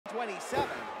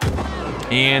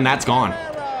And that's gone.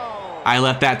 I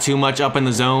left that too much up in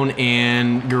the zone,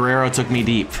 and Guerrero took me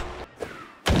deep.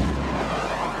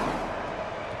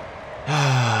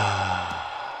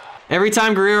 Every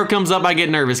time Guerrero comes up, I get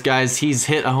nervous, guys. He's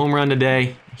hit a home run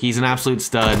today. He's an absolute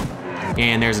stud.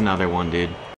 And there's another one, dude.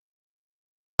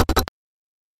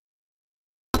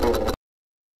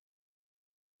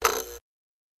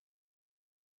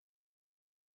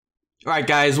 Alright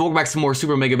guys, welcome back to some more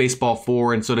Super Mega Baseball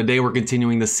 4, and so today we're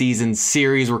continuing the season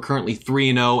series. We're currently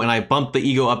 3-0, and I bumped the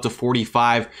ego up to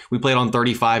 45. We played on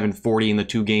 35 and 40 in the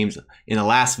 2 games in the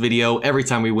last video. Every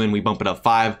time we win, we bump it up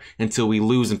 5 until we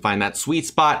lose and find that sweet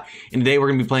spot. And today we're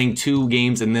going to be playing 2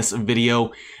 games in this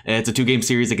video. It's a 2-game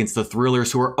series against the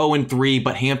Thrillers, who are 0-3,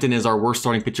 but Hampton is our worst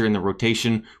starting pitcher in the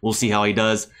rotation. We'll see how he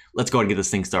does. Let's go ahead and get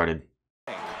this thing started.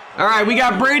 All right, we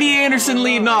got Brady Anderson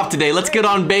leading off today. Let's get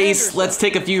on base. Let's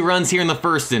take a few runs here in the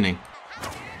first inning.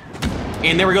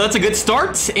 And there we go. That's a good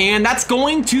start. And that's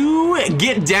going to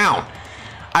get down.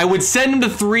 I would send him to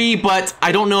 3, but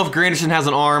I don't know if Anderson has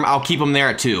an arm. I'll keep him there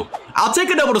at 2. I'll take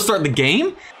a double to start the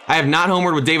game. I have not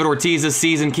homered with David Ortiz this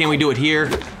season. Can we do it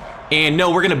here? And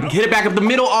no, we're going to hit it back up the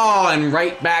middle. Oh, and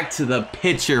right back to the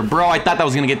pitcher. Bro, I thought that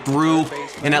was going to get through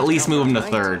and at least move him to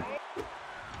 3rd.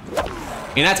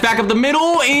 And that's back up the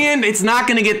middle, and it's not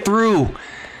going to get through.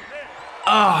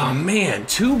 Oh, man.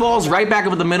 2 balls right back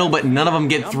up the middle, but none of them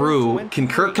get through. Can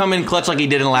Kirk come in clutch like he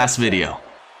did in the last video?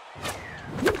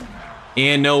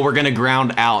 And no, we're going to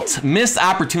ground out. Missed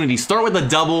opportunity. Start with a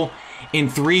double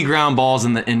and 3 ground balls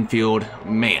in the infield.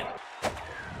 Man.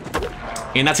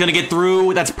 And that's going to get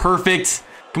through. That's perfect.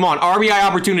 Come on, RBI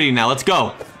opportunity now. Let's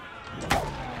go.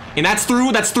 And that's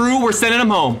through. That's through. We're sending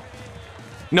him home.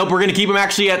 Nope, we're going to keep him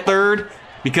actually at 3rd.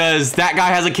 Because that guy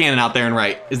has a cannon out there and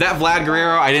right. Is that Vlad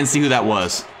Guerrero? I didn't see who that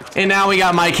was. And now we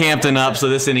got Mike Hampton up, so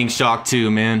this inning's shocked too,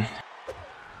 man.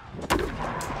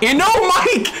 And no,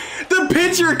 Mike! The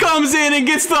pitcher comes in and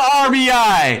gets the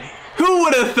RBI. Who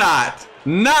would have thought?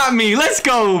 Not me. Let's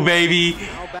go, baby.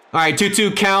 All right,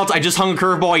 2-2 count. I just hung a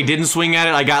curveball. He didn't swing at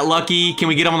it. I got lucky. Can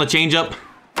we get him on the changeup?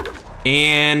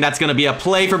 And that's going to be a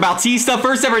play for Bautista.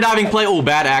 First ever diving play. Oh,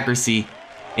 bad accuracy.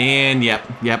 And yep,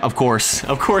 of course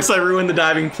I ruined the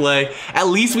diving play. At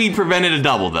least we prevented a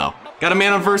double though. Got a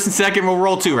man on 1st and 2nd, we'll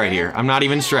roll 2 right here. I'm not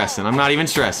even stressing,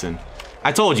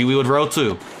 I told you we would roll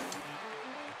 2.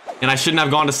 And I shouldn't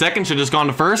have gone to 2nd, should have just gone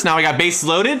to 1st. Now we got bases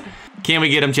loaded. Can we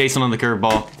get him chasing on the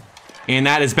curveball? And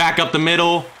that is back up the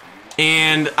middle.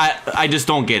 And I just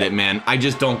don't get it, man. I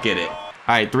just don't get it. All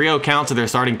right, 3-0 count to their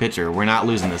starting pitcher. We're not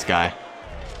losing this guy.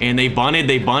 And they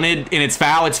bunted, and it's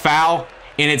foul,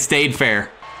 and it stayed fair.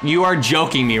 You are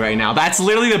joking me right now. That's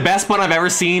literally the best punt I've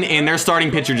ever seen, and their starting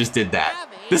pitcher just did that.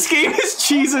 This game is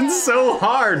cheesing so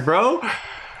hard, bro.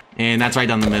 And that's right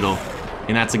down the middle.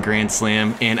 And that's a grand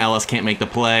slam, and Ellis can't make the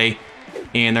play.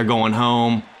 And they're going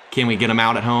home. Can we get them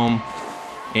out at home?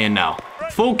 And no.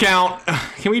 Full count.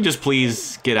 Can we just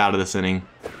please get out of this inning?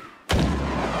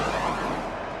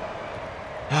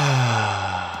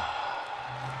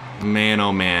 Man,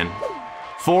 oh man.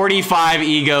 45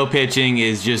 ego pitching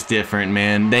is just different,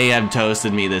 man. They have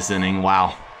toasted me this inning.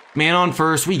 Wow. Man on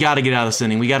 1st. We got to get out of this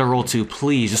inning. We got to roll 2.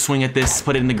 Please, just swing at this.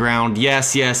 Put it in the ground.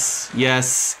 Yes.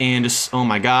 And just, oh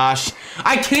my gosh.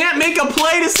 I can't make a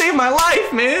play to save my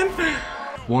life, man.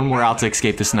 One more out to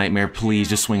escape this nightmare. Please,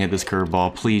 just swing at this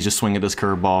curveball. Please, just swing at this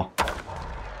curveball.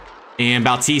 And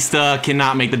Bautista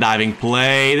cannot make the diving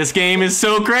play. This game is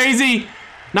so crazy.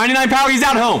 99 power. He's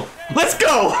out home. Let's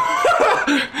go.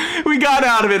 We got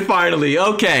out of it finally.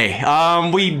 Okay,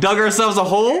 we dug ourselves a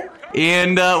hole,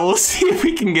 and we'll see if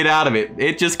we can get out of it.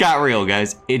 It just got real,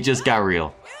 guys. It just got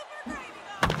real.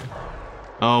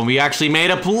 Oh, we actually made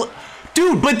a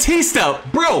dude, Bautista,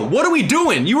 bro, what are we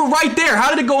doing? You were right there. How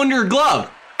did it go into your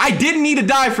glove? I didn't need a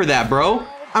dive for that, bro.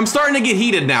 I'm starting to get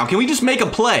heated now. Can we just make a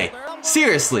play?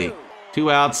 Seriously.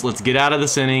 2 outs. Let's get out of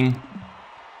this inning.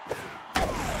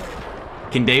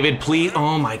 Can David please?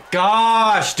 Oh my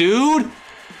gosh, dude.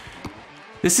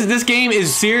 This game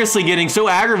is seriously getting so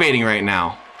aggravating right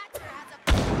now.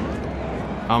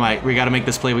 Oh my, we gotta make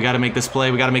this play, we gotta make this play.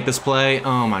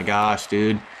 Oh my gosh,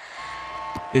 dude.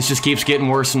 This just keeps getting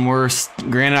worse and worse.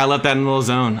 Granted, I left that in the middle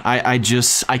zone. I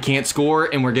can't score,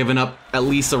 and we're giving up at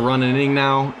least a run an inning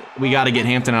now. We gotta get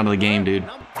Hampton out of the game, dude.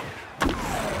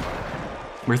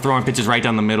 We're throwing pitches right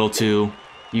down the middle, too.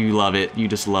 You love it. You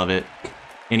just love it.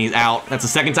 And he's out. That's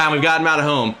the 2nd time we've gotten him out of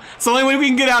home. It's the only way we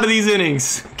can get out of these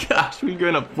innings. Gosh, we're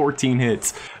going up 14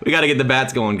 hits. We got to get the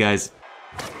bats going, guys.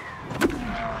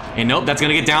 And nope, that's going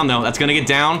to get down, though. That's going to get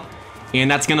down. And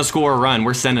that's going to score a run.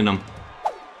 We're sending him.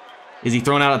 Is he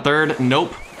thrown out at 3rd?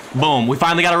 Nope. Boom. We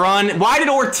finally got a run. Why did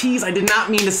Ortiz? I did not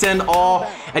mean to send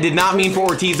all. I did not mean for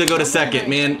Ortiz to go to second,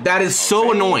 man. That is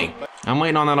so annoying. I'm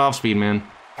waiting on that off speed, man.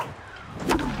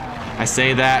 I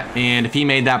say that, and if he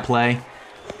made that play,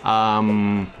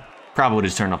 probably would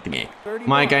have turned off the game.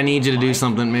 Mike, I need you to do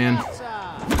something, man.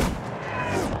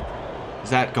 Is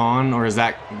that gone, or is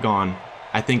that gone?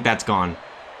 I think that's gone.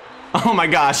 Oh my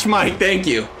gosh, Mike, thank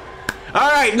you. All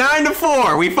right,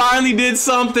 9-4. We finally did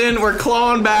something. We're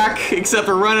clawing back, except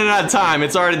we're running out of time.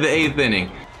 It's already the 8th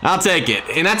inning. I'll take it.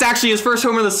 And that's actually his first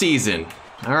home of the season.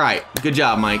 All right, good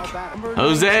job, Mike.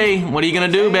 Jose, what are you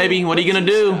gonna do, baby? What are you gonna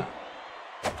do?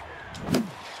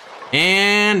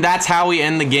 And that's how we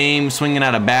end the game, swinging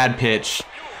at a bad pitch.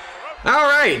 All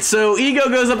right, so ego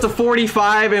goes up to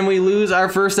 45 and we lose our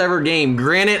first ever game.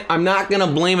 Granted, I'm not gonna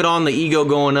blame it on the ego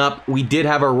going up. We did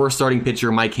have our worst starting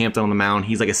pitcher, Mike Hampton, on the mound.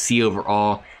 He's like a C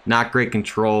overall, not great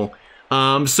control.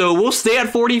 So we'll stay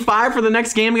at 45 for the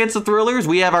next game against the Thrillers.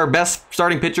 We have our best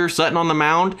starting pitcher, Sutton, on the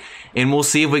mound, and we'll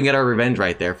see if we can get our revenge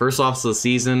right there. First loss of the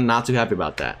season, not too happy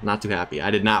about that. Not too happy.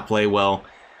 I did not play well.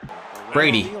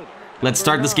 Brady, let's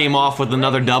start this game off with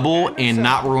another double and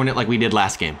not ruin it like we did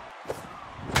last game.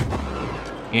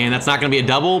 And that's not going to be a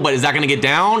double, but is that going to get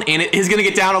down? And it is going to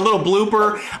get down. A little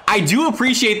blooper. I do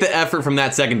appreciate the effort from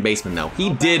that second baseman, though. He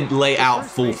did lay out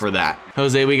full for that.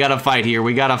 Jose, we got to fight here.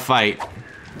 We got to fight.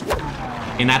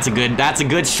 And that's a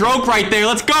good stroke right there.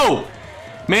 Let's go.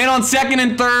 Man on second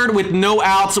and third with no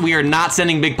outs. We are not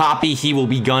sending Big Papi. He will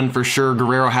be gunned for sure.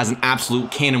 Guerrero has an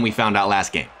absolute cannon we found out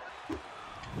last game.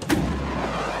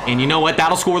 And you know what?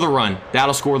 That'll score the run.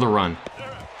 That'll score the run.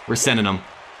 We're sending him.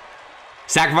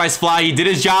 Sacrifice fly, he did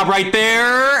his job right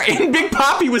there, and Big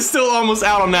Papi was still almost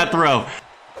out on that throw.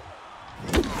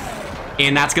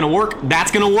 And that's gonna work,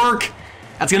 that's gonna work.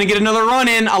 That's gonna get another run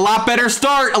in, a lot better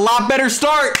start, a lot better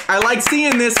start. I like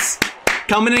seeing this,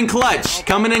 coming in clutch,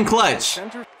 coming in clutch.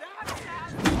 And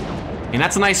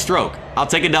that's a nice stroke. I'll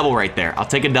take a double right there, I'll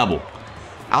take a double.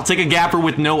 I'll take a gapper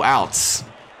with no outs.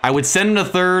 I would send him to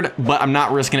third, but I'm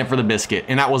not risking it for the biscuit.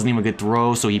 And that wasn't even a good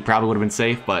throw, so he probably would have been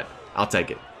safe, but I'll take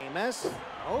it.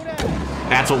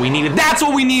 That's what we needed. That's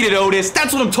what we needed, Otis.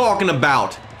 That's what I'm talking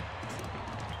about.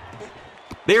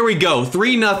 There we go.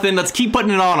 3-0. Let's keep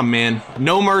putting it on them, man.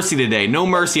 No mercy today. No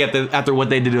mercy after what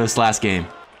they did to us last game.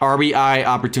 RBI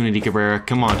opportunity, Cabrera.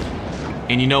 Come on.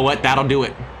 And you know what? That'll do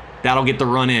it. That'll get the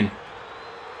run in.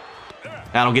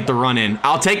 That'll get the run in.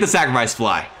 I'll take the sacrifice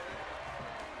fly.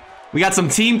 We got some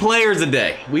team players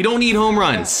today. We don't need home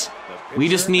runs. We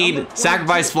just need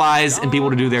sacrifice flies and people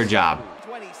to do their job.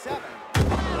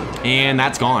 And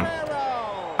that's gone.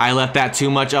 I left that too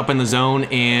much up in the zone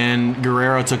and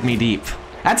Guerrero took me deep.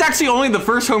 That's actually only the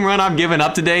first home run I've given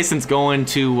up today since going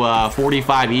to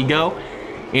 45 ego.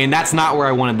 And that's not where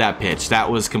I wanted that pitch. That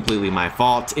was completely my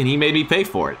fault and he made me pay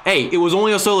for it. Hey, it was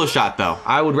only a solo shot though.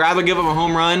 I would rather give up a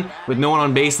home run with no one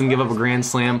on base than give up a grand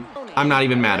slam. I'm not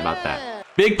even mad about that.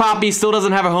 Big Papi still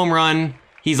doesn't have a home run.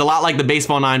 He's a lot like the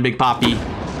baseball 9 Big Papi.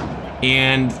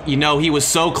 And you know, he was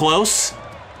so close.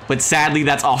 But sadly,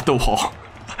 that's off the wall.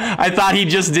 I thought he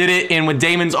just did it, and with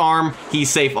Damon's arm, he's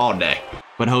safe all day.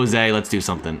 But Jose, let's do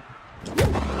something.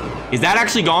 Is that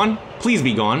actually gone? Please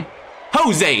be gone.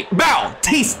 Jose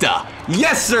Bautista.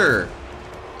 Yes, sir.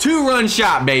 2-run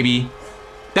shot, baby.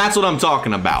 That's what I'm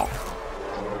talking about.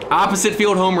 Opposite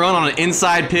field home run on an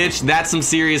inside pitch. That's some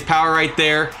serious power right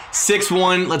there.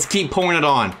 6-1. Let's keep pouring it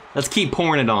on. Let's keep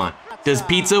pouring it on. Does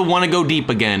Pizza want to go deep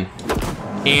again?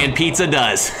 And Pizza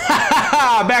does.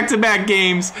 Back-to-back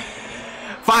games.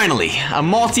 Finally, a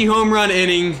multi-home run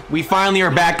inning. We finally are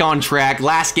back on track.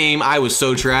 Last game, I was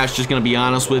so trash, just gonna be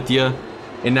honest with you.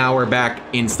 And now we're back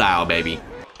in style, baby.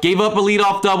 Gave up a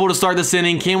leadoff double to start this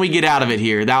inning. Can we get out of it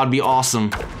here? That would be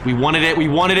awesome. We wanted it. We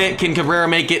wanted it. Can Cabrera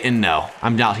make it? And no.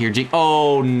 I'm out here.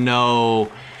 Oh,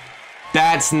 no.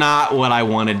 That's not what I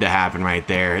wanted to happen right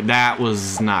there. That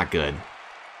was not good.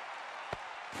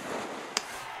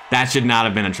 That should not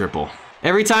have been a triple.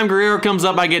 Every time Guerrero comes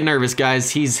up, I get nervous, guys.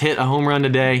 He's hit a home run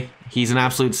today. He's an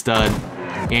absolute stud.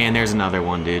 And there's another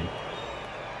one, dude.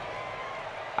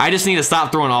 I just need to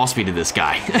stop throwing all speed to this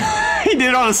guy. He did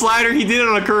it on a slider. He did it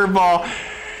on a curveball.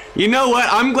 You know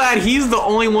what? I'm glad he's the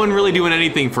only one really doing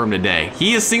anything for him today.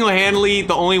 He is single-handedly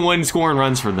the only one scoring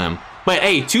runs for them. But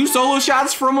hey, 2 solo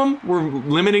shots from him. We're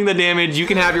limiting the damage. You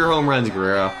can have your home runs,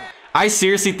 Guerrero. I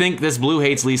seriously think this blue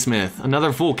hates Lee Smith.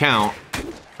 Another full count.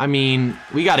 I mean,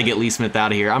 we got to get Lee Smith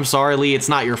out of here. I'm sorry, Lee. It's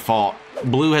not your fault.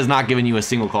 Blue has not given you a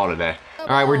single call today. All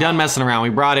right, we're done messing around. We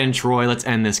brought in Troy. Let's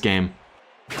end this game.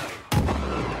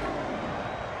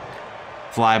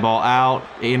 Fly ball out.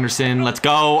 Anderson, let's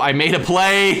go. I made a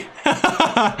play.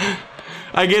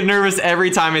 I get nervous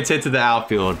every time it's hit to the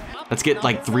outfield. Let's get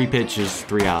like 3 pitches,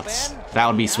 3 outs. That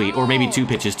would be sweet. Or maybe 2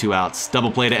 pitches, 2 outs.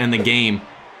 Double play to end the game.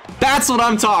 That's what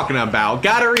I'm talking about.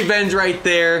 Got a revenge right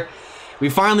there. We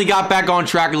finally got back on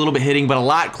track a little bit hitting, but a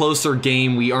lot closer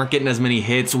game. We aren't getting as many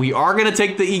hits. We are going to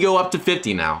take the ego up to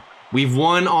 50 now. We've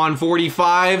won on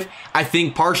 45. I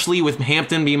think partially with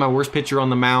Hampton being my worst pitcher on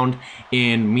the mound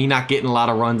and me not getting a lot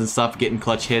of runs and stuff, getting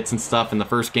clutch hits and stuff in the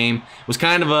first game was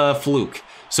kind of a fluke.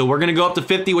 So we're going to go up to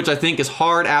 50, which I think is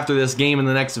hard after this game in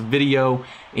the next video.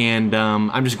 And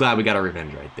I'm just glad we got our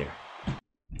revenge right there.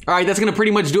 All right, that's going to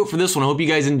pretty much do it for this one. I hope you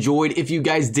guys enjoyed. If you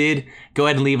guys did, go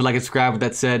ahead and leave a like and subscribe. With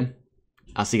that said,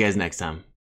 I'll see you guys next time.